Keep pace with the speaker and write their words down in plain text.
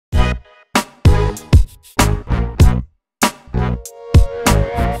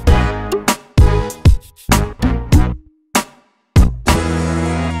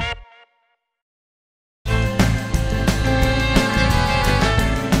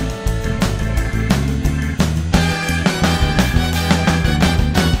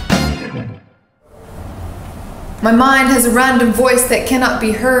My mind has a random voice that cannot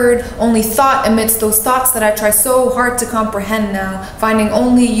be heard, only thought amidst those thoughts that I try so hard to comprehend now, finding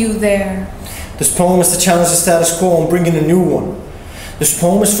only you there. This poem is to challenge the status quo and bring in a new one. This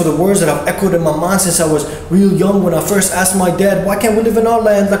poem is for the words that I've echoed in my mind since I was real young, when I first asked my dad, why can't we live in our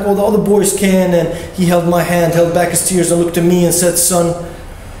land like all the other boys can? And he held my hand, held back his tears, and looked at me and said, son,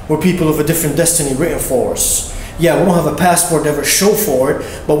 we're people of a different destiny written for us. Yeah, we don't have a passport to ever show for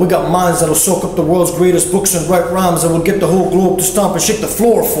it, but we got minds that'll soak up the world's greatest books and write rhymes that will get the whole globe to stomp and shake the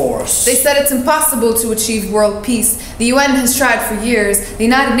floor for us. They said it's impossible to achieve world peace. The UN has tried for years. The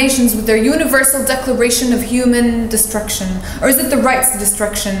United Nations with their Universal Declaration of Human Destruction. Or is it the rights to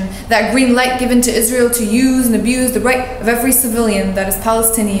destruction? That green light given to Israel to use and abuse the right of every civilian that is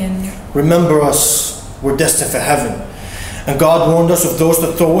Palestinian. Remember us, we're destined for heaven. And God warned us of those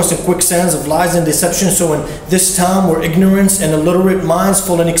that throw us in quicksands of lies and deception. So in this time where ignorance and illiterate minds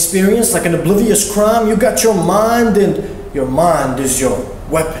fall in experience like an oblivious crime, you got your mind, and your mind is your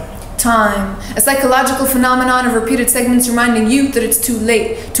weapon. Time, a psychological phenomenon of repeated segments reminding you that it's too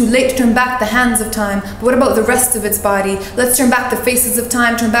late to turn back the hands of time. But what about the rest of its body? Let's turn back the faces of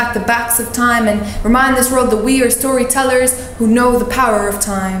time, turn back the backs of time, and remind this world that we are storytellers who know the power of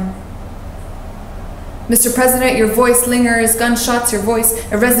time. Mr. President, your voice lingers, gunshots, your voice,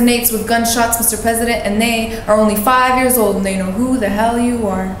 it resonates with gunshots, Mr. President, and they are only 5 years old and they know who the hell you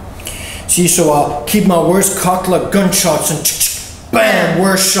are. See, so I'll keep my words cocked like gunshots and bam,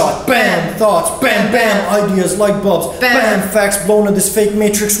 word shot, bam, thoughts, bam, bam, ideas, light bulbs, bam, facts blown in this fake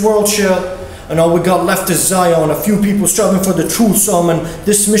matrix world shell. And all we got left is Zion, a few people striving for the truth, so I'm in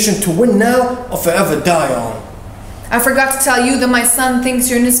this mission to win now or forever die on. I forgot to tell you that my son thinks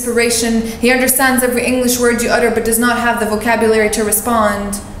you're an inspiration. He understands every English word you utter but does not have the vocabulary to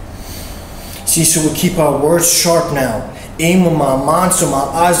respond. See, so we keep our words sharp now. Aim with my mind so my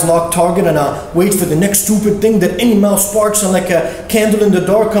eyes lock target, and I wait for the next stupid thing that any mouth sparks, and like a candle in the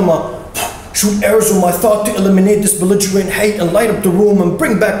dark I'ma shoot arrows with my thought to eliminate this belligerent hate and light up the room and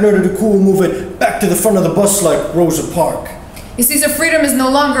bring back Nerd of the Cool, move it back to the front of the bus like Rosa Parks. You see, so freedom is no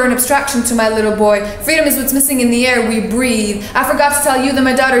longer an abstraction to my little boy. Freedom is what's missing in the air we breathe. I forgot to tell you that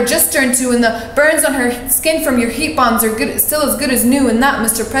my daughter just turned 2 and the burns on her skin from your heat bombs are still as good as new, and that,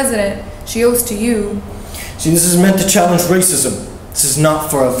 Mr. President, she owes to you. See, this is meant to challenge racism. This is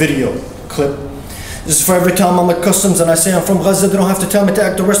not for a video clip. This is for every time I'm at customs and I say I'm from Gaza, they don't have to tell me to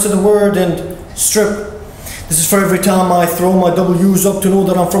act the rest of the word and strip. This is for every time I throw my W's up to know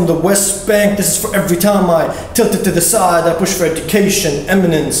that I'm from the West Bank. This is for every time I tilt it to the side, I push for education,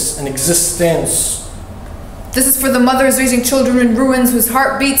 eminence, and existence. This is for the mothers raising children in ruins whose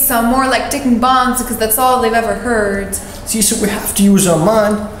heartbeats sound more like ticking bombs because that's all they've ever heard. See, so we have to use our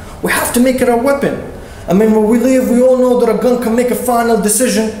mind. We have to make it our weapon. I mean, where we live, we all know that a gun can make a final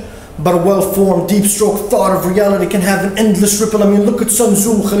decision, but a well-formed, deep-stroke thought of reality can have an endless ripple. I mean, look at Sun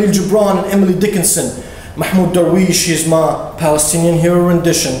Tzu, Khalil Gibran, and Emily Dickinson. Mahmoud Darwish is my Palestinian hero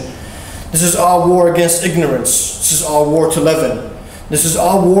rendition. This is our war against ignorance. This is our war to leaven. This is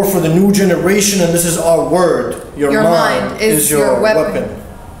our war for the new generation, and this is our word. Your mind is your weapon.